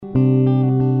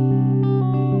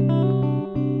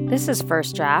This is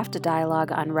First Draft, a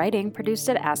dialogue on writing produced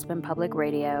at Aspen Public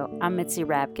Radio. I'm Mitzi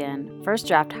Rabkin. First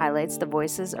Draft highlights the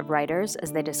voices of writers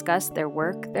as they discuss their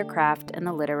work, their craft, and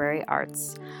the literary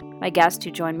arts. My guest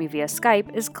who joined me via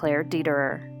Skype is Claire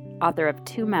Dederer, author of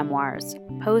 2 memoirs,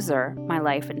 Poser, My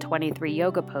Life in 23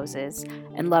 Yoga Poses,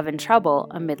 and Love and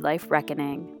Trouble, A Midlife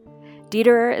Reckoning.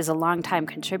 Dederer is a longtime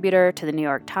contributor to the New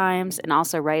York Times and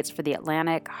also writes for The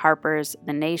Atlantic, Harper's,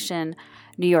 The Nation,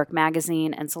 New York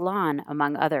Magazine, and Salon,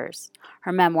 among others.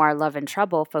 Her memoir, Love and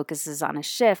Trouble, focuses on a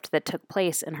shift that took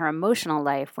place in her emotional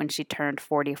life when she turned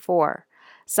 44.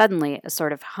 Suddenly, a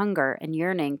sort of hunger and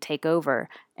yearning take over,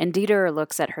 and Dederer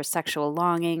looks at her sexual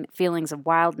longing, feelings of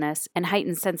wildness, and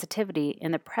heightened sensitivity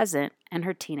in the present and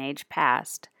her teenage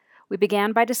past. We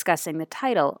began by discussing the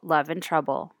title, Love and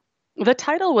Trouble. The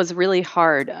title was really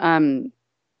hard, and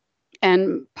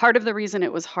part of the reason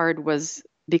it was hard was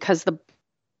because the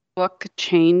book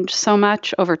changed so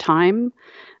much over time.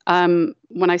 When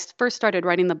I first started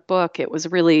writing the book, it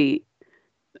was really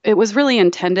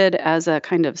intended as a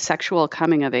kind of sexual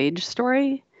coming-of-age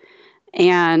story,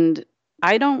 and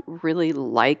I don't really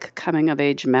like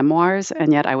coming-of-age memoirs,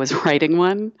 and yet I was writing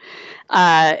one.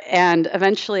 And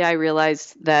eventually I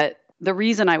realized that the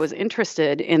reason I was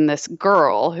interested in this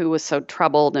girl who was so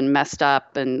troubled and messed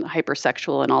up and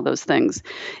hypersexual and all those things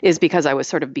is because I was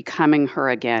sort of becoming her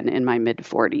again in my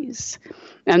mid-40s.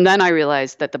 And then I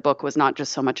realized that the book was not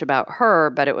just so much about her,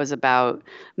 but it was about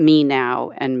me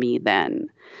now and me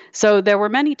then. So there were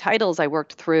many titles I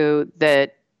worked through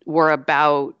that were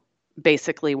about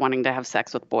basically wanting to have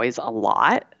sex with boys a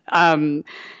lot.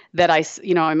 That I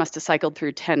must have cycled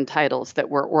through 10 titles that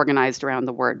were organized around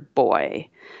the word boy.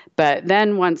 But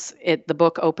then once the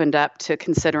book opened up to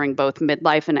considering both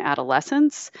midlife and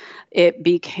adolescence, it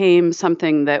became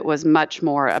something that was much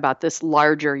more about this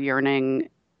larger yearning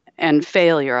and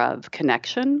failure of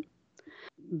connection.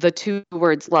 The 2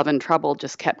 words love and trouble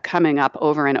just kept coming up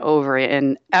over and over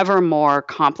in ever more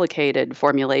complicated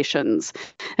formulations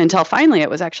until finally it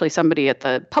was actually somebody at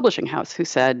the publishing house who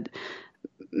said,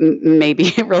 maybe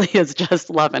it really is just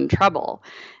love and trouble.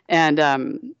 And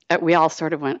we all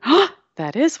sort of went, oh,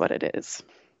 that is what it is.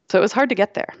 So it was hard to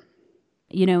get there.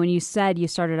 You know, when you said you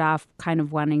started off kind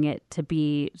of wanting it to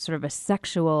be sort of a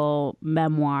sexual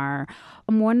memoir,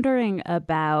 I'm wondering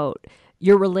about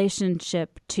your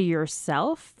relationship to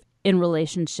yourself in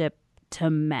relationship to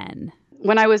men.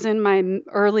 When I was in my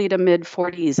early to mid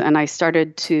 40s and I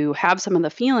started to have some of the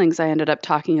feelings I ended up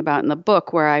talking about in the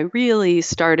book, where I really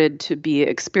started to be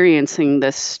experiencing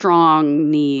this strong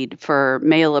need for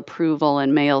male approval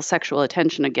and male sexual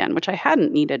attention again, which I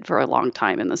hadn't needed for a long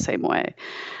time in the same way,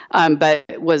 but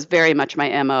it was very much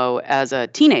my MO as a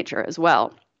teenager as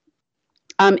well.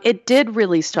 It did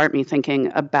really start me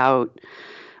thinking about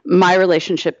my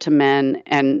relationship to men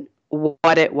and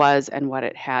what it was and what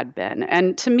it had been.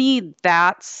 And to me,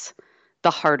 that's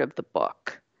the heart of the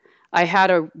book. I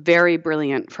had a very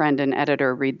brilliant friend and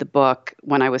editor read the book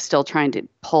when I was still trying to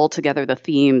pull together the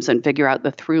themes and figure out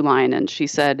the through line. And she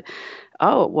said,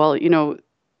 oh, well,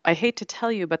 I hate to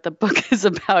tell you, but the book is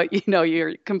about,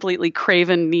 your completely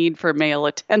craven need for male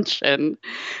attention,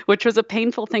 which was a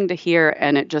painful thing to hear.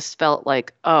 And it just felt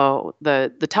like, oh, the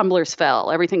tumblers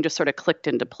fell. Everything just sort of clicked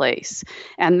into place.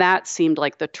 And that seemed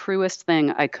like the truest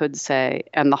thing I could say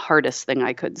and the hardest thing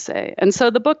I could say. And so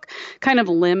the book kind of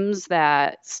limbs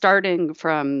that, starting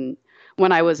from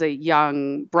when I was a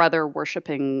young brother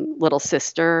worshiping little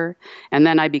sister, and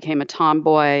then I became a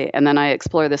tomboy, and then I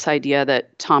explore this idea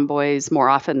that tomboys more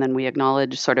often than we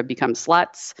acknowledge sort of become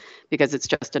sluts because it's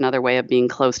just another way of being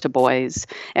close to boys.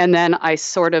 And then I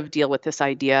sort of deal with this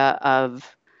idea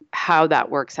of how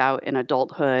that works out in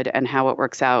adulthood and how it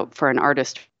works out for an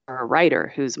artist or a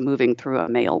writer who's moving through a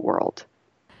male world.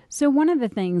 So one of the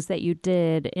things that you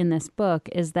did in this book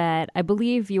is that I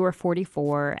believe you were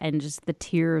 44 and just the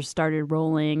tears started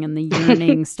rolling and the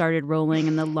yearning started rolling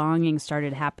and the longing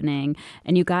started happening.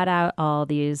 And you got out all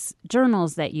these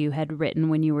journals that you had written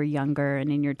when you were younger and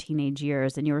in your teenage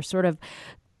years, and you were sort of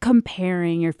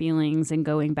comparing your feelings and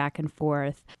going back and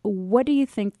forth. What do you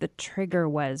think the trigger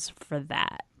was for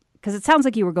that? Because it sounds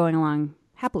like you were going along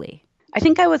happily. I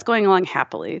think I was going along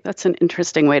happily. That's an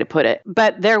interesting way to put it.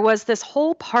 But there was this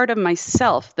whole part of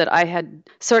myself that I had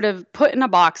sort of put in a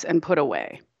box and put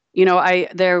away. I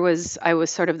was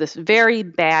sort of this very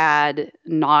bad,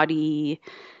 naughty,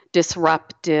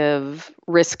 disruptive,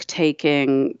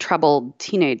 risk-taking, troubled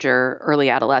teenager, early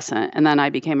adolescent. And then I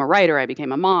became a writer, I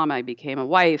became a mom, I became a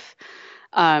wife.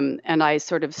 And I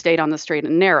sort of stayed on the straight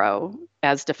and narrow,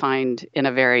 as defined in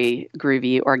a very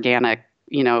groovy, organic,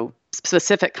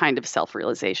 specific kind of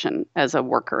self-realization as a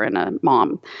worker and a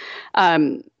mom.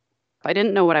 I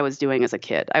didn't know what I was doing as a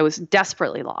kid. I was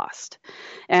desperately lost.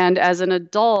 And as an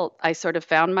adult, I sort of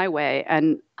found my way,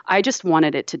 and I just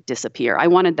wanted it to disappear. I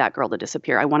wanted that girl to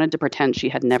disappear. I wanted to pretend she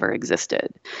had never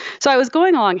existed. So I was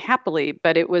going along happily,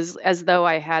 but it was as though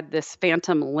I had this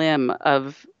phantom limb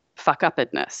of fuck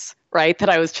upness, right? That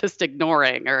I was just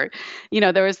ignoring, or,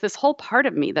 there was this whole part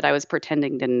of me that I was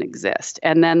pretending didn't exist.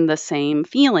 And then the same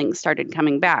feelings started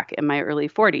coming back in my early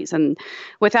 40s. And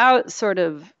without sort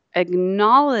of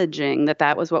acknowledging that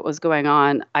that was what was going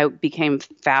on, I became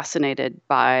fascinated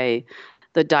by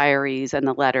the diaries and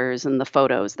the letters and the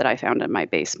photos that I found in my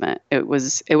basement. It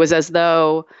was as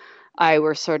though I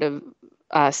were sort of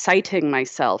citing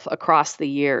myself across the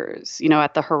years,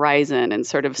 at the horizon, and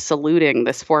sort of saluting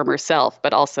this former self,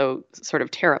 but also sort of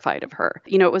terrified of her.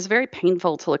 It was very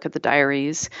painful to look at the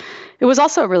diaries. It was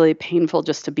also really painful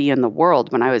just to be in the world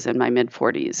when I was in my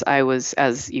mid-40s. I was,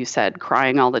 as you said,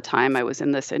 crying all the time. I was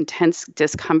in this intense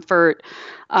discomfort.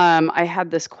 I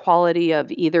had this quality of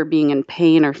either being in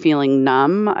pain or feeling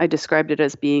numb. I described it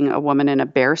as being a woman in a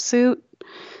bear suit,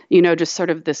 just sort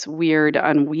of this weird,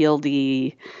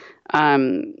 unwieldy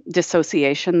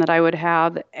dissociation that I would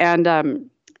have. And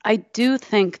I do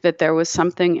think that there was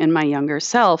something in my younger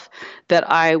self that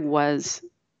I was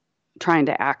trying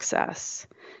to access.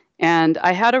 And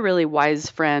I had a really wise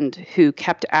friend who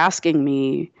kept asking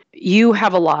me, you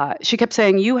have a lot. She kept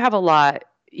saying, you have a lot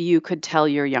you could tell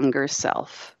your younger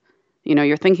self.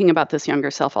 You're thinking about this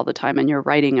younger self all the time and you're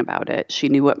writing about it. She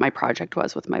knew what my project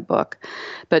was with my book.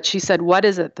 But she said, what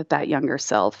is it that younger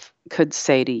self could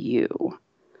say to you?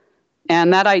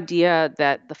 And that idea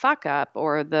that the fuck up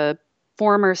or the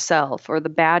former self or the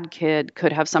bad kid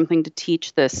could have something to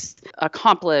teach this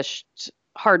accomplished,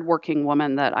 hardworking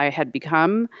woman that I had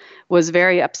become was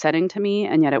very upsetting to me.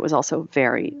 And yet it was also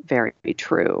very, very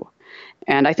true.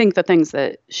 And I think the things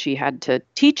that she had to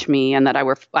teach me and that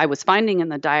I was finding in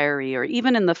the diary or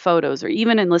even in the photos or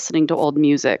even in listening to old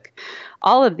music,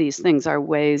 all of these things are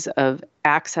ways of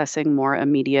accessing more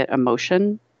immediate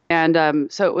emotion. And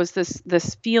so it was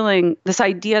this feeling, this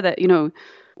idea that,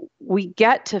 we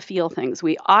get to feel things.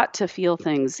 We ought to feel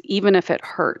things, even if it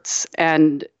hurts.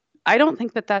 And I don't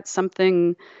think that that's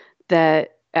something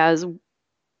that as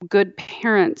good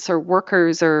parents or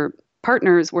workers or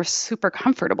partners we're super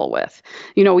comfortable with.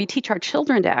 We teach our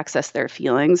children to access their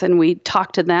feelings and we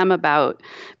talk to them about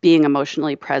being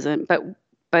emotionally present.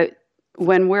 But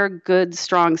when we're good,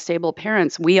 strong, stable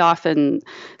parents, we often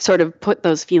sort of put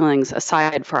those feelings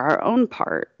aside for our own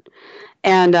part.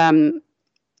 And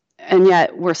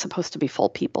yet we're supposed to be full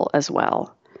people as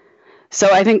well. So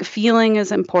I think feeling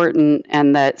is important,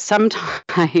 and that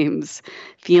sometimes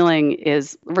feeling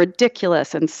is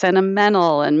ridiculous and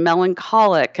sentimental and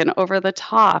melancholic and over the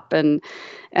top, and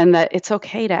that it's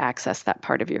okay to access that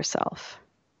part of yourself.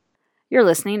 You're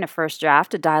listening to First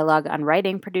Draft, a dialogue on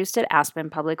writing produced at Aspen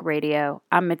Public Radio.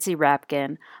 I'm Mitzi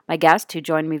Rapkin. My guest, who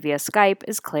joined me via Skype,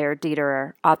 is Claire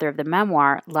Dederer, author of the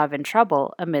memoir Love and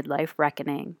Trouble, A Midlife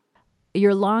Reckoning.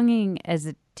 Your longing as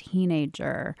a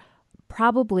teenager,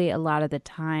 probably a lot of the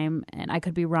time, and I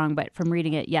could be wrong, but from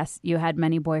reading it, yes, you had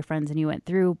many boyfriends and you went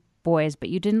through boys, but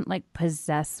you didn't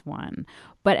possess one.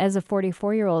 But as a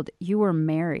 44-year-old, you were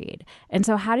married. And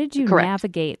so how did you Correct.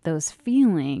 navigate those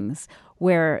feelings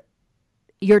where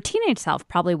your teenage self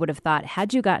probably would have thought,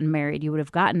 had you gotten married, you would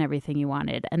have gotten everything you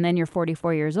wanted. And then you're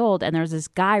 44 years old and there's this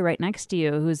guy right next to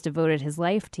you who's devoted his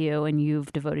life to you and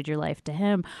you've devoted your life to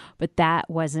him. But that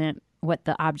wasn't what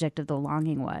the object of the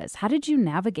longing was. How did you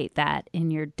navigate that in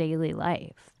your daily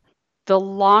life? The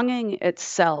longing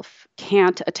itself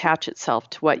can't attach itself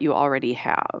to what you already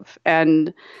have.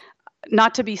 And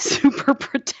not to be super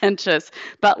pretentious,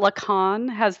 but Lacan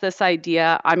has this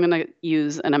idea. I'm going to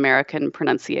use an American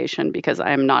pronunciation because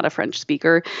I'm not a French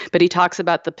speaker, but he talks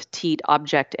about the petit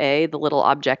object A, the little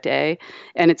object A.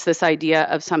 And it's this idea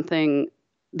of something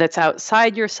that's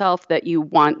outside yourself that you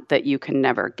want that you can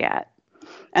never get.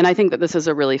 And I think that this is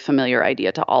a really familiar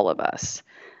idea to all of us.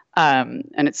 And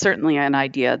it's certainly an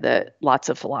idea that lots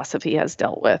of philosophy has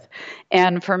dealt with.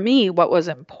 And for me, what was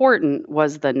important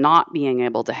was the not being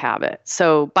able to have it.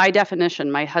 So by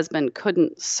definition, my husband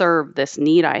couldn't serve this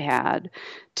need I had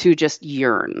to just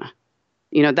yearn.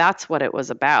 That's what it was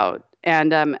about.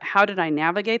 And how did I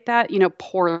navigate that?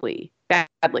 Poorly,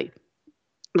 badly.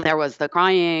 There was the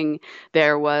crying.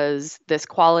 There was this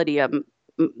quality of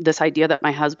this idea that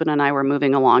my husband and I were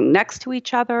moving along next to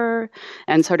each other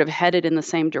and sort of headed in the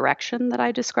same direction that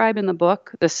I describe in the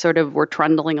book. This sort of we're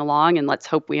trundling along and let's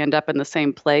hope we end up in the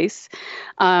same place.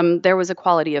 There was a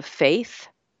quality of faith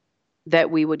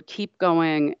that we would keep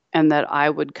going and that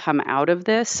I would come out of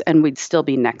this and we'd still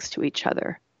be next to each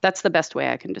other. That's the best way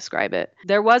I can describe it.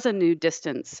 There was a new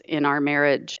distance in our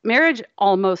marriage. Marriage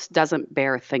almost doesn't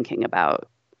bear thinking about.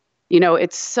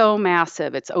 It's so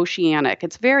massive, it's oceanic.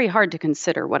 It's very hard to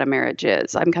consider what a marriage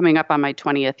is. I'm coming up on my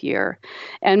 20th year,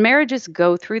 and marriages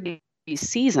go through these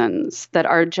seasons that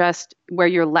are just where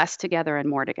you're less together and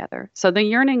more together. So the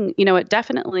yearning, it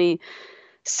definitely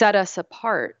set us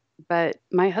apart, but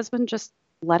my husband just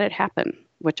let it happen,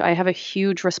 which I have a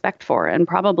huge respect for. And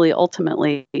probably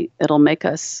ultimately it'll make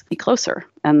us be closer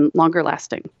and longer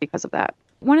lasting because of that.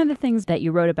 One of the things that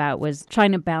you wrote about was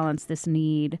trying to balance this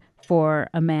need for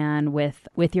a man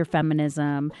with your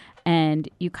feminism. And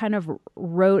you kind of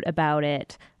wrote about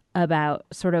it, about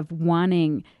sort of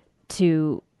wanting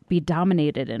to be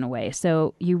dominated in a way.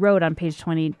 So you wrote on page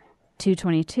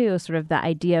 22, sort of the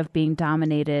idea of being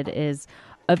dominated is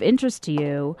of interest to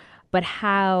you, but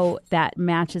how that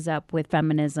matches up with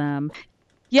feminism.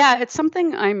 Yeah, it's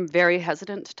something I'm very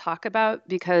hesitant to talk about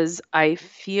because I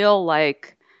feel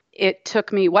like it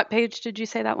took me, what page did you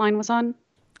say that line was on?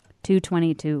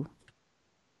 222.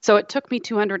 So it took me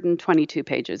 222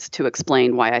 pages to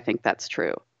explain why I think that's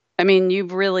true. I mean,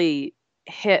 you've really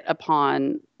hit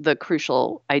upon the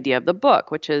crucial idea of the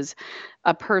book, which is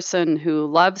a person who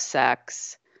loves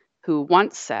sex, who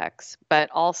wants sex, but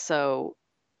also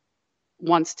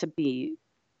wants to be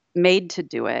made to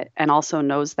do it and also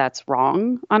knows that's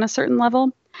wrong on a certain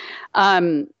level.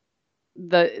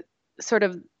 The sort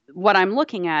of what I'm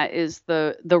looking at is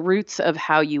the roots of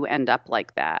how you end up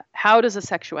like that. How does a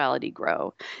sexuality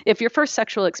grow? If your first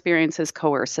sexual experience is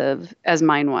coercive, as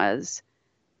mine was,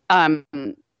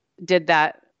 did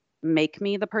that make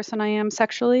me the person I am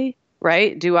sexually?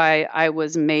 Right? I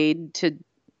was made to,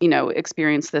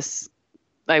 experience this.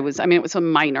 It was a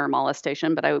minor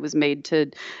molestation, but I was made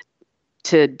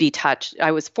to be touched.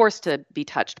 I was forced to be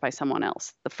touched by someone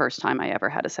else the first time I ever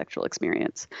had a sexual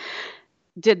experience.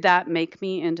 Did that make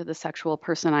me into the sexual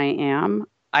person I am?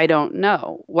 I don't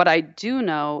know. What I do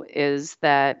know is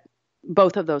that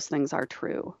both of those things are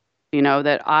true.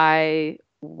 That I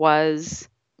was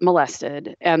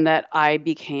molested and that I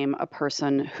became a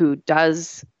person who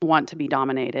does want to be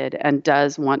dominated and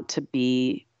does want to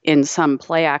be in some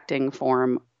play acting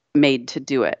form made to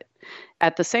do it.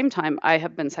 At the same time, I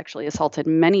have been sexually assaulted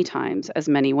many times, as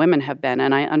many women have been,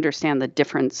 and I understand the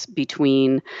difference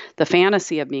between the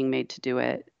fantasy of being made to do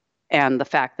it and the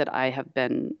fact that I have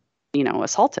been,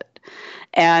 assaulted.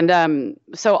 And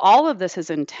so all of this is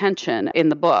in tension in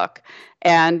the book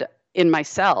and in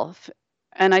myself.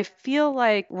 And I feel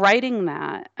like writing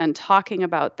that and talking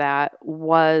about that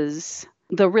was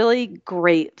the really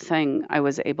great thing I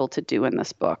was able to do in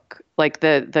this book. Like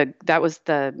that was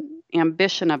the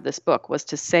ambition of this book, was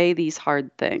to say these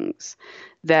hard things,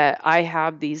 that I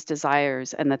have these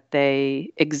desires and that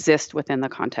they exist within the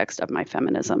context of my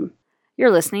feminism.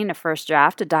 You're listening to First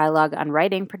Draft, a dialogue on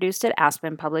writing produced at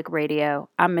Aspen Public Radio.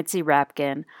 I'm Mitzi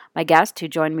Rapkin. My guest, who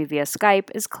joined me via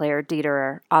Skype, is Claire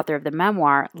Dederer, author of the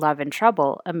memoir Love and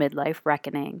Trouble, A Midlife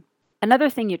Reckoning. Another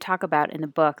thing you talk about in the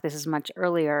book, this is much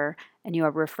earlier, and you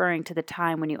are referring to the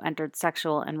time when you entered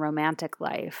sexual and romantic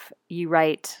life. You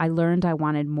write, I learned I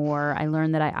wanted more. I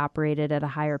learned that I operated at a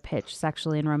higher pitch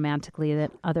sexually and romantically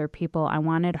than other people. I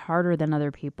wanted harder than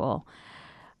other people.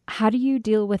 How do you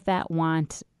deal with that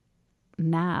want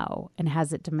now, and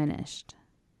has it diminished?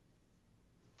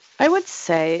 I would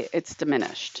say it's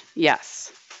diminished.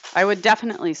 Yes, I would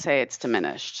definitely say it's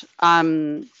diminished.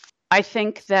 I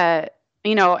think that,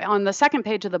 on the second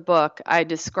page of the book, I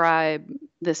describe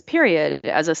this period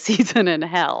as a season in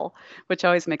hell, which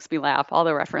always makes me laugh. All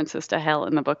the references to hell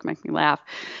in the book make me laugh,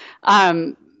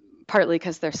 partly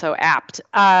because they're so apt.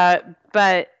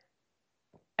 But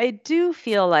I do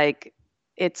feel like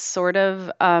it's sort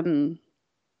of,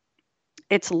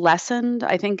 it's lessened.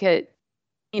 I think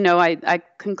I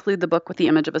conclude the book with the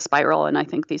image of a spiral, and I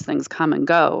think these things come and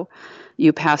go.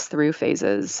 You pass through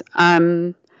phases.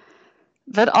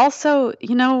 But also,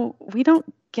 we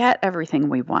don't get everything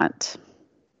we want.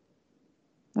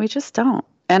 We just don't.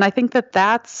 And I think that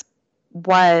that's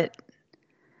what,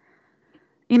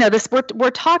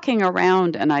 we're talking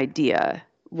around an idea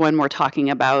when we're talking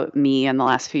about me and the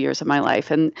last few years of my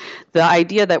life. And the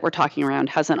idea that we're talking around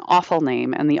has an awful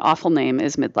name, and the awful name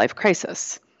is midlife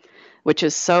crisis, which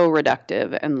is so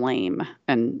reductive and lame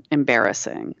and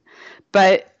embarrassing.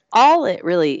 But all it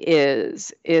really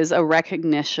is a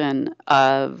recognition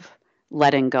of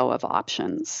letting go of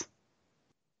options.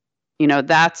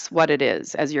 That's what it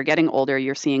is. As you're getting older,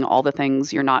 you're seeing all the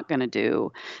things you're not going to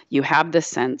do. You have this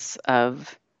sense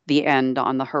of the end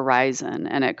on the horizon,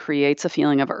 and it creates a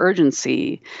feeling of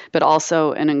urgency, but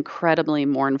also an incredibly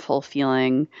mournful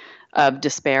feeling of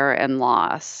despair and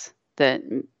loss that,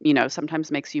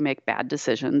 sometimes makes you make bad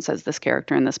decisions, as this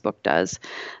character in this book does.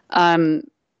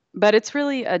 But it's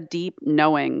really a deep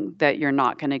knowing that you're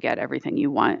not going to get everything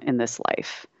you want in this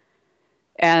life.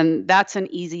 And that's an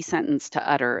easy sentence to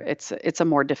utter. It's a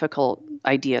more difficult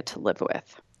idea to live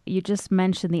with. You just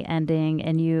mentioned the ending,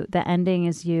 and the ending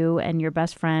is you and your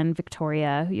best friend,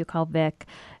 Victoria, who you call Vic.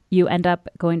 You end up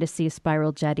going to see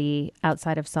Spiral Jetty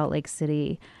outside of Salt Lake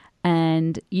City.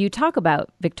 And you talk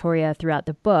about Victoria throughout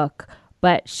the book,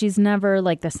 but she's never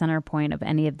like the center point of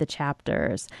any of the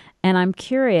chapters. And I'm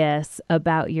curious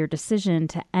about your decision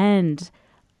to end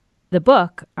the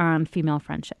book on female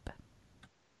friendship.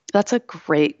 That's a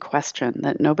great question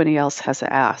that nobody else has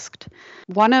asked.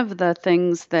 One of the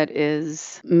things that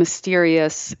is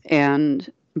mysterious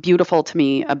and beautiful to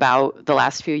me about the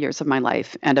last few years of my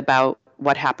life and about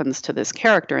what happens to this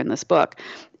character in this book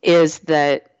is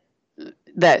that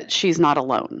she's not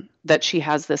alone, that she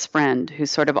has this friend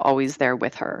who's sort of always there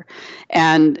with her.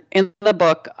 And in the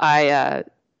book, I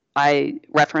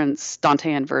reference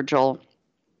Dante and Virgil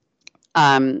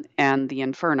and the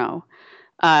Inferno.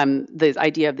 The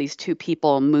idea of these two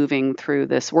people moving through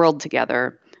this world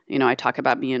together. I talk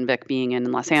about me and Vic being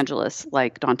in Los Angeles,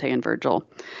 like Dante and Virgil.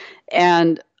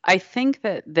 And I think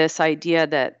that this idea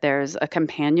that there's a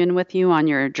companion with you on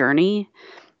your journey,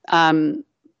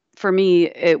 for me,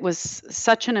 it was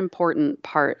such an important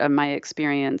part of my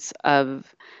experience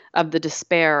of the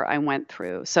despair I went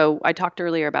through. So I talked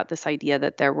earlier about this idea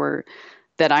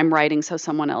that I'm writing so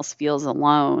someone else feels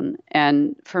alone.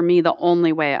 And for me, the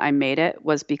only way I made it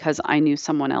was because I knew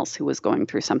someone else who was going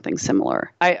through something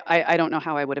similar. I don't know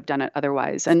how I would have done it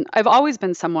otherwise. And I've always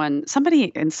been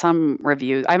somebody in some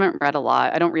review, I haven't read a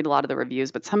lot, I don't read a lot of the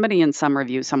reviews, but somebody in some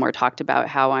review somewhere talked about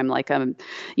how I'm like a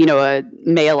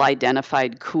male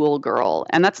identified cool girl.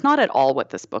 And that's not at all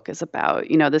what this book is about.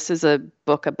 This is a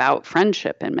book about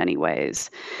friendship in many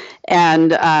ways.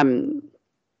 And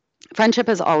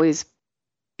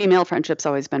female friendship's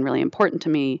always been really important to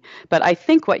me. But I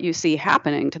think what you see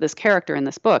happening to this character in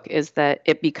this book is that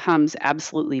it becomes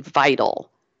absolutely vital.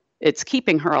 It's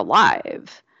keeping her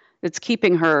alive. It's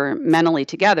keeping her mentally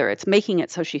together. It's making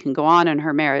it so she can go on in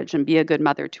her marriage and be a good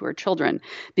mother to her children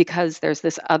because there's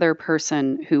this other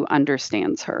person who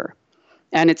understands her.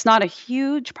 And it's not a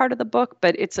huge part of the book,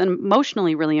 but it's an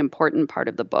emotionally really important part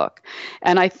of the book.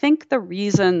 And I think the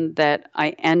reason that I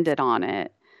ended on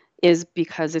it is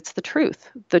because it's the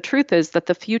truth. The truth is that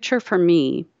the future for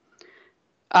me,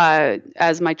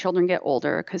 as my children get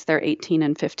older, because they're 18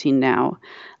 and 15 now,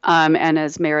 and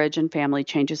as marriage and family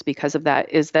changes because of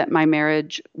that, is that my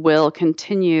marriage will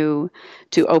continue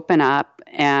to open up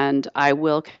and I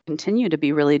will continue to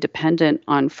be really dependent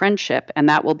on friendship. And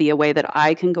that will be a way that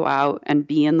I can go out and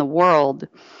be in the world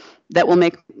that will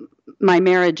make my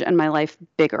marriage and my life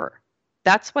bigger.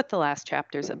 That's what the last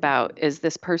chapter is about, is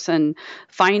this person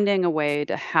finding a way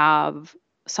to have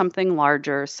something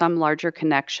larger, some larger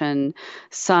connection,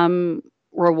 some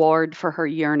reward for her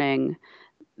yearning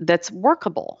that's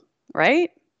workable,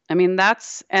 right? I mean,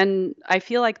 and I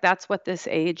feel like that's what this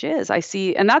age is. I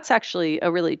see, and that's actually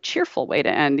a really cheerful way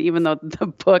to end, even though the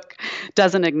book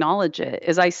doesn't acknowledge it,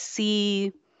 is I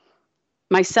see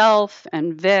myself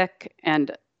and Vic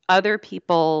and other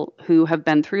people who have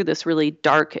been through this really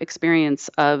dark experience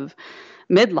of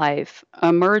midlife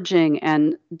emerging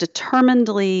and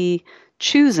determinedly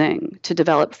choosing to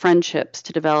develop friendships,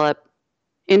 to develop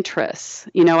interests.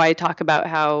 I talk about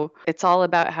how it's all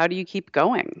about how do you keep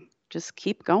going? Just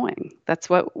keep going. That's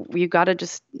what you got to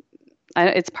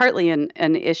it's partly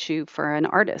an issue for an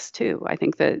artist too. I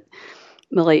think that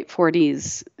the late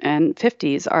 40s and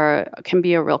 50s can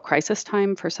be a real crisis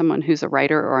time for someone who's a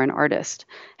writer or an artist.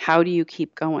 How do you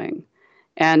keep going?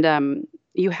 And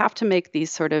you have to make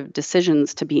these sort of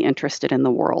decisions to be interested in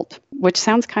the world, which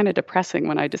sounds kind of depressing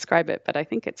when I describe it, but I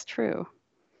think it's true.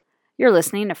 You're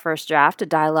listening to First Draft, a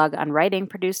dialogue on writing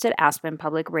produced at Aspen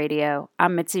Public Radio.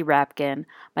 I'm Mitzi Rapkin.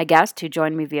 My guest, who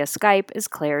joined me via Skype, is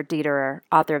Claire Dederer,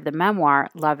 author of the memoir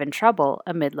Love and Trouble,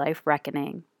 A Midlife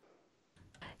Reckoning.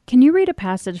 Can you read a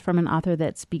passage from an author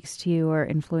that speaks to you or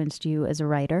influenced you as a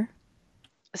writer?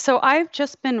 So I've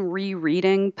just been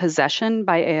rereading Possession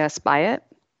by A.S. Byatt,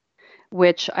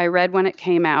 which I read when it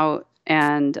came out,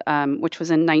 and which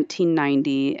was in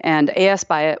 1990. And A.S.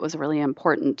 Byatt was really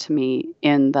important to me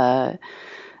in the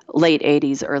late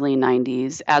 80s, early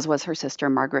 90s, as was her sister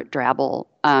Margaret Drabble,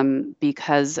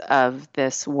 because of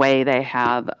this way they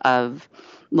have of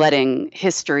letting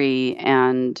history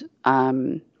and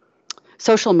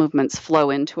social movements flow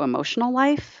into emotional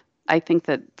life I think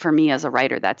that for me as a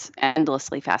writer, that's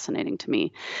endlessly fascinating to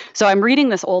me. So I'm reading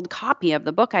this old copy of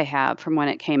the book I have from when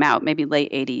it came out, maybe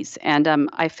late 80s, and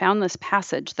I found this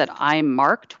passage that I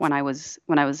marked when I was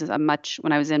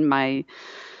in my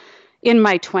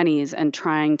 20s and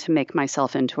trying to make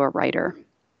myself into a writer.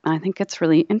 I think it's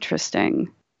really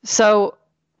interesting. So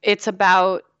it's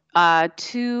about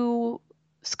two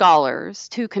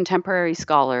contemporary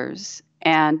scholars,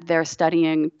 and they're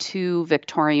studying two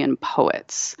Victorian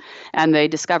poets. And they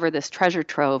discover this treasure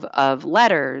trove of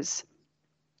letters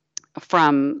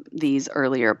from these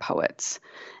earlier poets.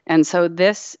 And so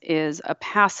this is a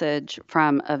passage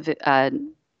from a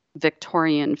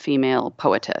Victorian female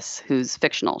poetess who's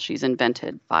fictional. She's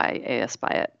invented by A.S.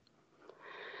 Byatt.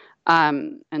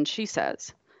 And she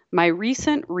says, "My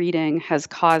recent reading has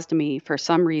caused me, for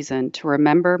some reason, to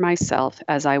remember myself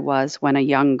as I was when a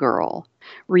young girl,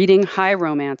 reading high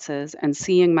romances and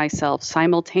seeing myself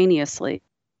simultaneously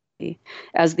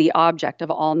as the object of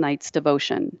all night's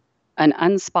devotion, an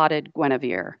unspotted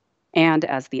Guinevere, and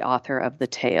as the author of the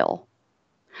tale.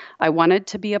 I wanted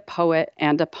to be a poet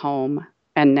and a poem,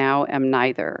 and now am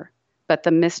neither, but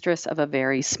the mistress of a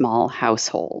very small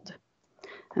household."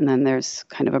 And then there's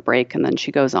kind of a break, and then she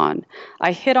goes on.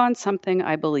 "I hit on something,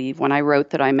 I believe, when I wrote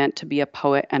that I meant to be a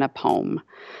poet and a poem.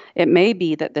 It may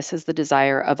be that this is the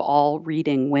desire of all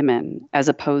reading women, as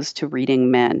opposed to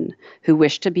reading men, who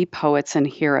wish to be poets and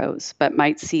heroes, but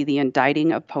might see the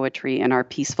inditing of poetry in our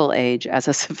peaceful age as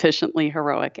a sufficiently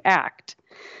heroic act.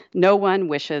 No one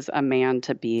wishes a man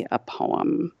to be a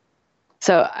poem."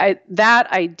 So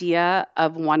that idea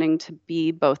of wanting to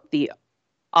be both the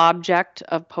object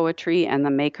of poetry and the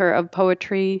maker of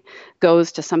poetry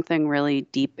goes to something really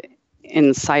deep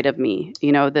inside of me.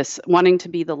 This wanting to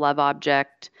be the love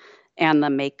object and the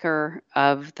maker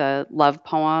of the love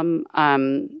poem.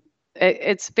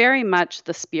 It's very much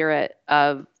the spirit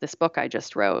of this book I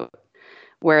just wrote,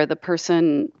 where the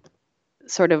person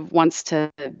sort of wants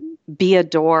to be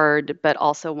adored, but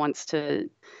also wants to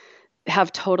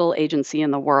have total agency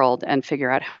in the world and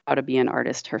figure out how to be an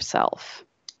artist herself.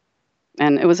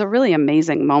 And it was a really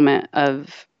amazing moment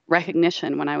of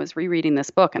recognition when I was rereading this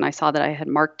book and I saw that I had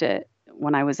marked it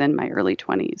when I was in my early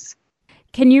 20s.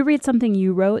 Can you read something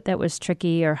you wrote that was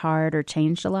tricky or hard or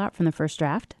changed a lot from the first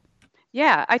draft?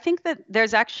 Yeah, I think that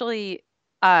there's actually,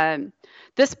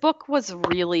 this book was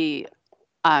really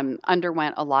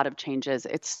underwent a lot of changes.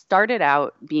 It started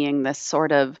out being this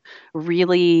sort of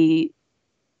really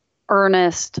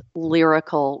earnest,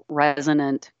 lyrical,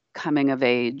 resonant, coming of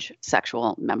age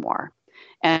sexual memoir.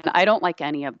 And I don't like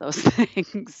any of those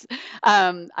things.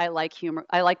 I like humor.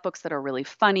 I like books that are really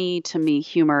funny. To me,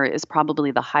 humor is probably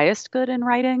the highest good in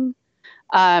writing.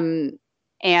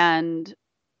 And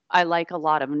I like a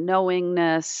lot of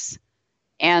knowingness.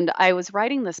 And I was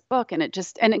writing this book, and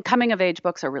coming of age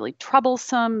books are really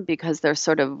troublesome because they're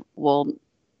sort of, well,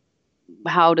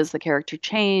 how does the character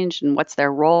change and what's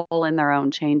their role in their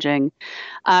own changing?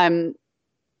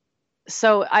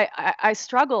 So I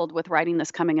struggled with writing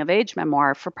this coming of age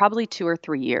memoir for probably 2 or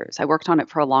 3 years. I worked on it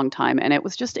for a long time, and it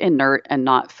was just inert and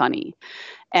not funny.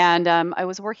 And I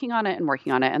was working on it.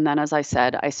 And then, as I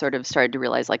said, I sort of started to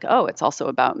realize, like, oh, it's also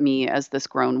about me as this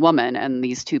grown woman, and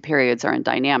these two periods are in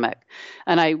dynamic.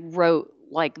 And I wrote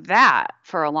like that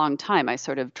for a long time. I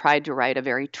sort of tried to write a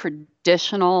very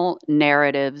traditional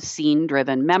narrative,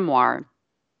 scene-driven memoir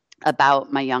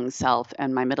about my young self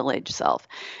and my middle-aged self.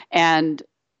 And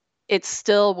it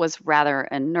still was rather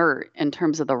inert in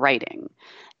terms of the writing.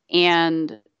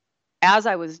 And as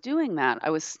I was doing that, I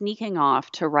was sneaking off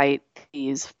to write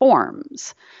these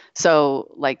forms.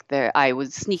 So I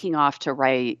was sneaking off to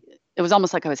write, it was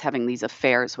almost like I was having these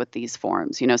affairs with these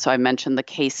forms, so I mentioned the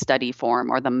case study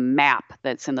form or the map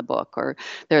that's in the book, or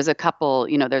there's a couple,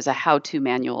 there's a how-to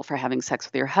manual for having sex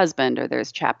with your husband, or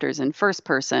there's chapters in first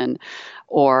person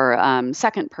or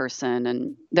second person,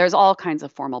 and there's all kinds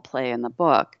of formal play in the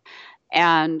book.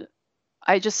 And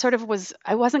I just sort of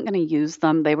I wasn't going to use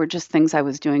them. They were just things I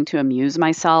was doing to amuse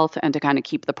myself and to kind of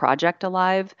keep the project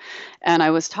alive. And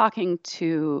I was talking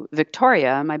to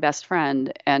Victoria, my best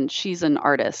friend, and she's an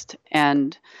artist.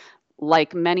 And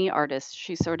like many artists,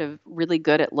 she's sort of really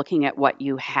good at looking at what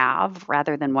you have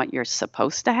rather than what you're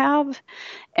supposed to have.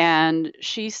 And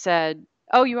she said,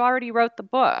 "Oh, you already wrote the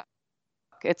book.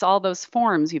 It's all those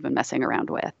forms you've been messing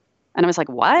around with." And I was like,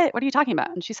 "What? What are you talking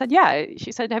about?" And she said, "Yeah."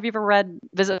 She said, "Have you ever read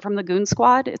Visit from the Goon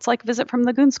Squad? It's like Visit from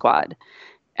the Goon Squad."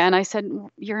 And I said,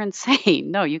 "You're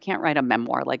insane. No, you can't write a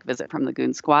memoir like Visit from the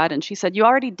Goon Squad." And she said, "You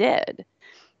already did."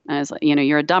 And I was like,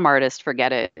 "You're a dumb artist.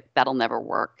 Forget it. That'll never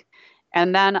work."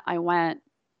 And then I went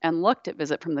and looked at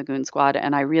Visit from the Goon Squad,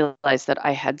 and I realized that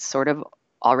I had sort of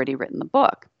already written the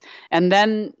book. And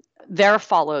then there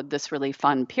followed this really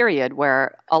fun period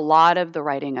where a lot of the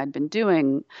writing I'd been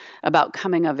doing about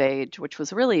coming of age, which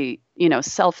was really,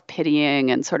 self-pitying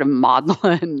and sort of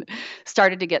maudlin,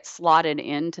 started to get slotted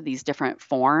into these different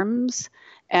forms.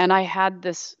 And I had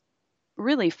this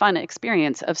really fun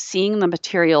experience of seeing the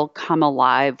material come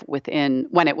alive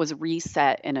when it was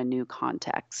reset in a new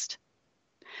context.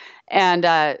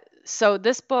 And so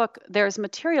this book, there's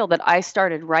material that I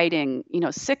started writing,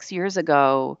 6 years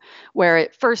ago, where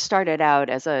it first started out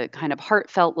as a kind of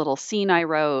heartfelt little scene I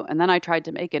wrote, and then I tried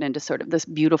to make it into sort of this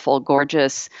beautiful,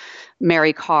 gorgeous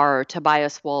Mary Karr,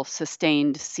 Tobias Wolff,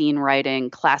 sustained scene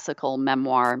writing, classical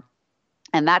memoir,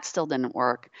 and that still didn't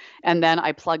work. And then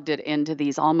I plugged it into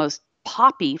these almost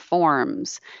poppy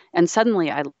forms, and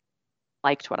suddenly I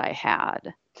liked what I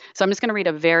had. So I'm just going to read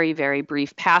a very, very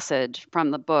brief passage from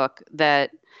the book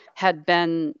that had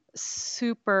been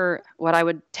what I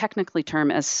would technically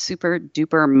term as super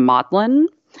duper maudlin,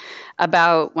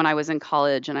 about when I was in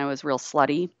college and I was real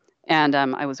slutty. And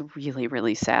I was really,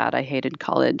 really sad. I hated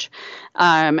college.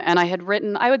 And I had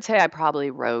written, I would say I probably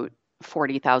wrote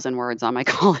 40,000 words on my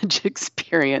college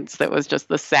experience that was just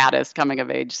the saddest coming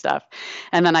of age stuff.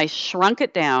 And then I shrunk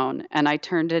it down and I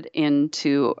turned it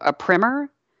into a primer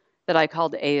that I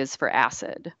called A is for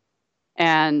Acid.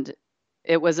 And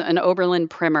it was an Oberlin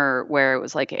primer where it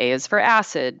was like A is for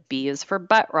acid, B is for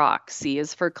butt rock, C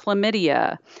is for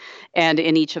chlamydia. And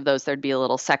in each of those, there'd be a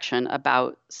little section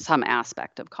about some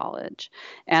aspect of college.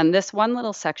 And this one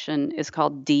little section is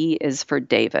called D is for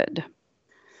David.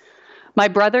 My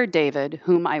brother David,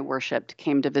 whom I worshipped,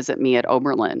 came to visit me at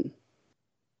Oberlin.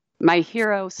 My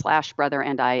hero/brother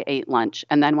and I ate lunch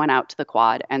and then went out to the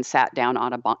quad and sat down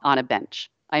on a bench.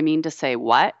 I mean to say,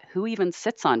 what? Who even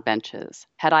sits on benches?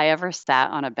 Had I ever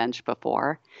sat on a bench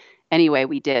before? Anyway,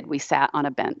 we did. We sat on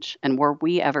a bench. And were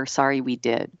we ever sorry we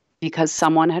did? Because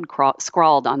someone had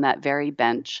scrawled on that very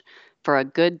bench for a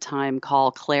good time call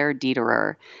Claire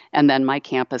Dederer and then my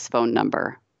campus phone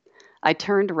number. I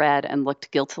turned red and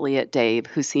looked guiltily at Dave,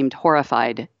 who seemed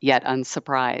horrified, yet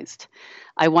unsurprised.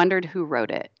 I wondered who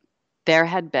wrote it.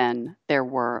 There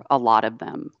were a lot of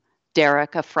them.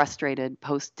 Derek, a frustrated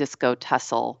post-disco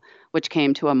tussle, which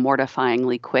came to a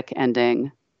mortifyingly quick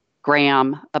ending.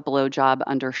 Graham, a blowjob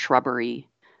under shrubbery.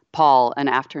 Paul, an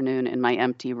afternoon in my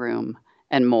empty room.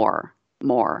 And more.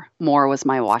 More was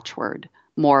my watchword.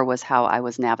 More was how I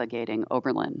was navigating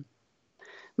Oberlin.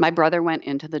 My brother went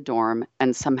into the dorm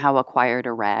and somehow acquired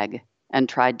a rag and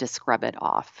tried to scrub it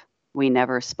off. We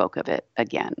never spoke of it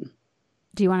again.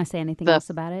 Do you want to say anything else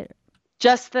about it?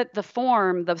 Just that the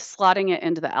slotting it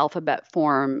into the alphabet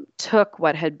form took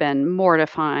what had been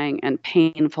mortifying and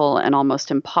painful and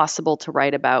almost impossible to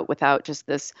write about without just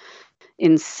this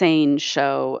insane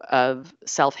show of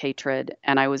self-hatred.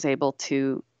 And I was able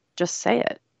to just say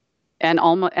it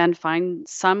and find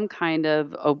some kind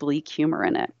of oblique humor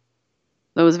in it.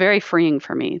 It was very freeing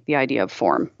for me, the idea of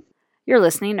form. You're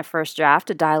listening to First Draft,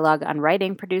 a dialogue on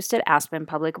writing produced at Aspen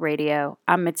Public Radio.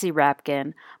 I'm Mitzi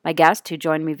Rapkin. My guest, who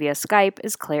joined me via Skype,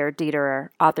 is Claire Dederer,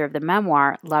 author of the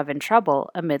memoir Love and Trouble,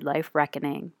 A Midlife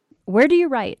Reckoning. Where do you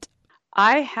write?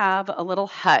 I have a little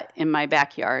hut in my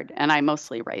backyard, and I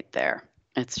mostly write there.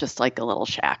 It's just like a little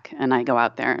shack, and I go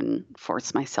out there and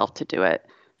force myself to do it.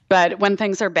 But when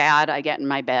things are bad, I get in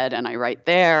my bed and I write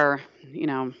there.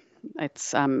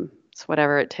 It's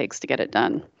whatever it takes to get it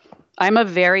done. I'm a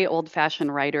very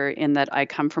old-fashioned writer in that I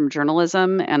come from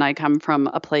journalism and I come from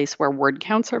a place where word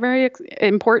counts are very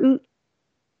important.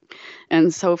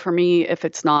 And so for me, if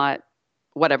it's not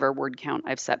whatever word count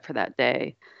I've set for that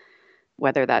day,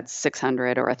 whether that's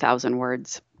 600 or 1,000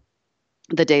 words,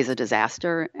 the day's a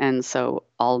disaster. And so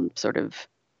I'll sort of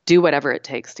do whatever it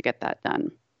takes to get that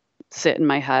done. Sit in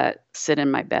my hut, sit in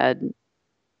my bed,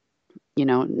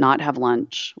 not have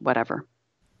lunch, whatever.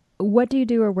 What do you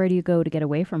do or where do you go to get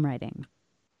away from writing?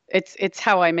 It's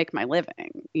how I make my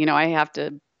living. I have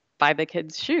to buy the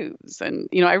kids shoes and,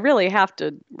 I really have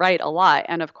to write a lot.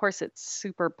 And of course it's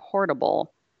super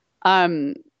portable.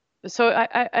 So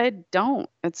I don't,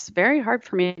 it's very hard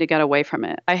for me to get away from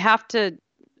it. I have to,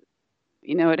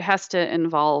 it has to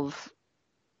involve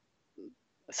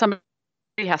somebody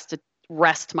has to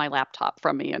wrest my laptop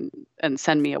from me and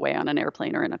send me away on an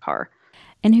airplane or in a car.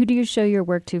 And who do you show your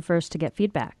work to first to get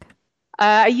feedback?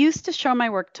 I used to show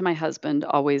my work to my husband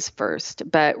always first,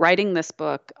 but writing this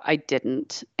book, I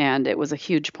didn't. And it was a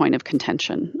huge point of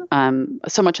contention.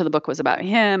 So much of the book was about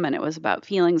him and it was about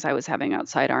feelings I was having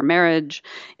outside our marriage.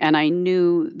 And I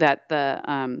knew that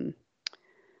the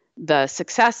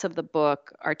success of the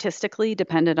book artistically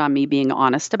depended on me being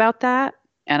honest about that.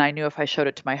 And I knew if I showed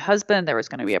it to my husband, there was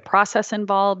going to be a process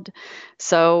involved.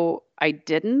 So I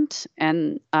didn't.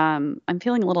 And I'm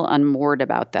feeling a little unmoored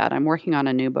about that. I'm working on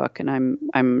a new book, and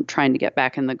I'm trying to get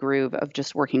back in the groove of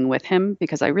just working with him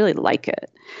because I really like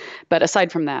it. But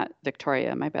aside from that,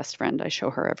 Victoria, my best friend, I show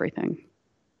her everything.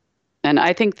 And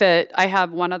I think that I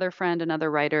have one other friend,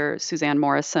 another writer, Suzanne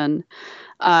Morrison,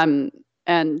 and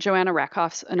Joanna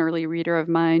Rakoff's an early reader of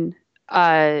mine.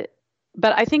 But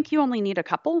I think you only need a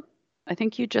couple. I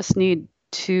think you just need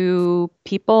two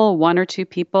people, one or two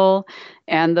people,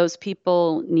 and those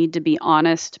people need to be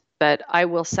honest. But I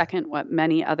will second what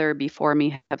many other before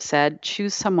me have said: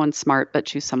 choose someone smart, but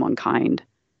choose someone kind.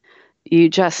 You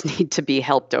just need to be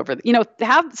helped over,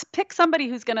 pick somebody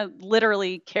who's going to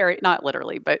literally carry, not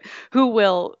literally, but who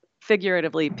will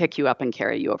figuratively pick you up and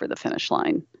carry you over the finish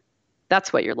line.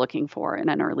 That's what you're looking for in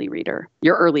an early reader,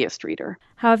 your earliest reader.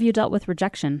 How have you dealt with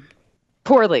rejection?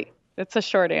 Poorly. It's a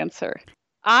short answer.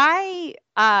 I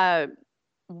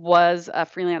was a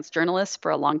freelance journalist for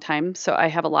a long time, so I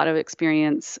have a lot of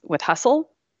experience with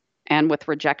hustle and with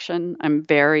rejection.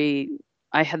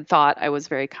 I had thought I was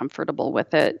very comfortable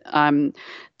with it.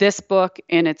 This book,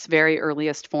 in its very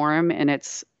earliest form, in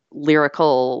its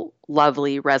lyrical,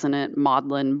 lovely, resonant,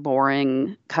 maudlin,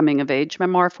 boring coming-of-age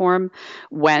memoir form,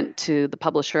 went to the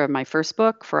publisher of my first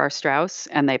book, for our Strauss,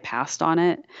 and they passed on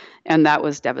it, and that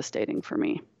was devastating for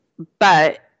me.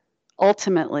 But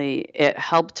ultimately, it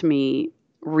helped me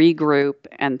regroup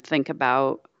and think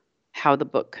about how the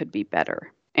book could be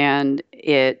better. And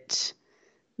it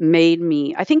made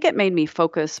me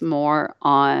focus more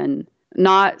on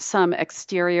not some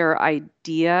exterior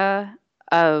idea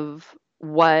of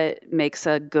what makes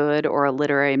a good or a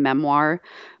literary memoir,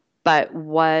 but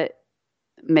what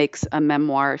makes a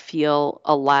memoir feel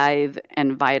alive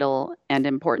and vital and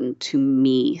important to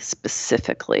me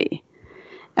specifically.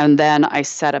 And then I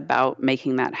set about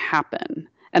making that happen.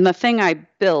 And the thing I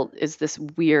built is this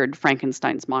weird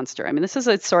Frankenstein's monster. I mean, this is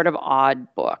a sort of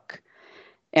odd book.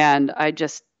 And I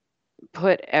just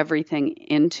put everything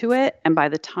into it. And by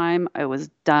the time I was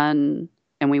done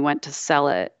and we went to sell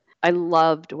it, I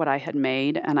loved what I had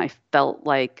made. And I felt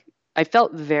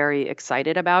very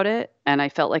excited about it. And I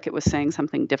felt like it was saying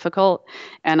something difficult.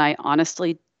 And I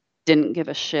honestly didn't give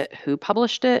a shit who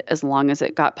published it, as long as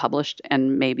it got published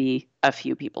and maybe a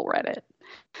few people read it.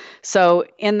 So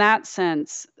in that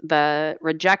sense, the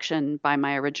rejection by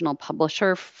my original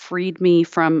publisher freed me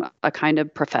from a kind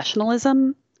of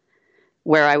professionalism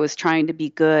where I was trying to be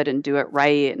good and do it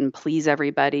right and please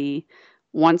everybody.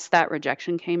 Once that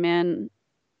rejection came in,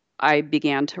 I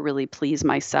began to really please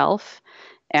myself,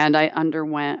 and I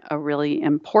underwent a really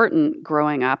important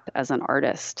growing up as an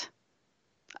artist.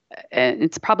 And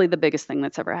it's probably the biggest thing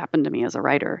that's ever happened to me as a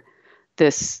writer.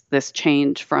 This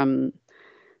change from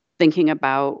thinking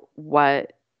about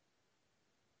what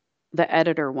the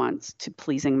editor wants to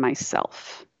pleasing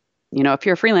myself. If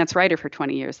you're a freelance writer for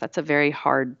 20 years, that's a very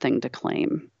hard thing to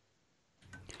claim.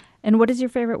 And what is your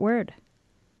favorite word?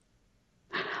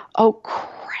 Oh,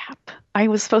 crap. I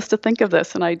was supposed to think of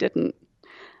this and I didn't.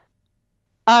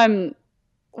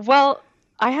 Well,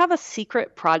 I have a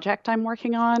secret project I'm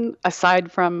working on.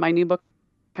 Aside from my new book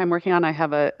I'm working on, I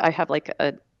have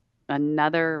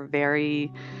another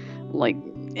very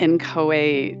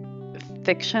inchoate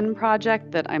fiction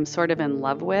project that I'm sort of in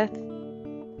love with,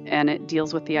 and it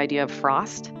deals with the idea of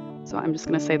frost. So I'm just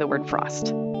going to say the word frost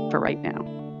for right now.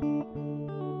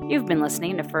 You've been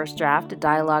listening to First Draft, a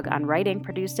dialogue on writing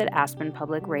produced at Aspen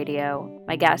Public Radio.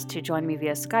 My guest who joined me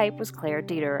via Skype was Claire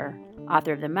Dederer,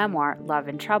 author of the memoir Love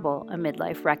and Trouble, A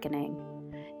Midlife Reckoning.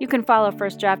 You can follow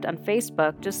First Draft on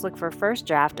Facebook. Just look for First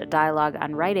Draft, a dialogue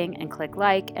on writing, and click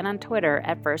like, and on Twitter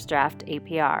at First Draft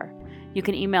APR. You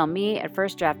can email me at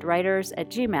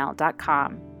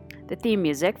firstdraftwriters@gmail.com. The theme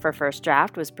music for First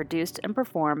Draft was produced and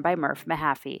performed by Murph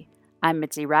Mahaffey. I'm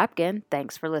Mitzi Rapkin.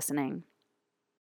 Thanks for listening.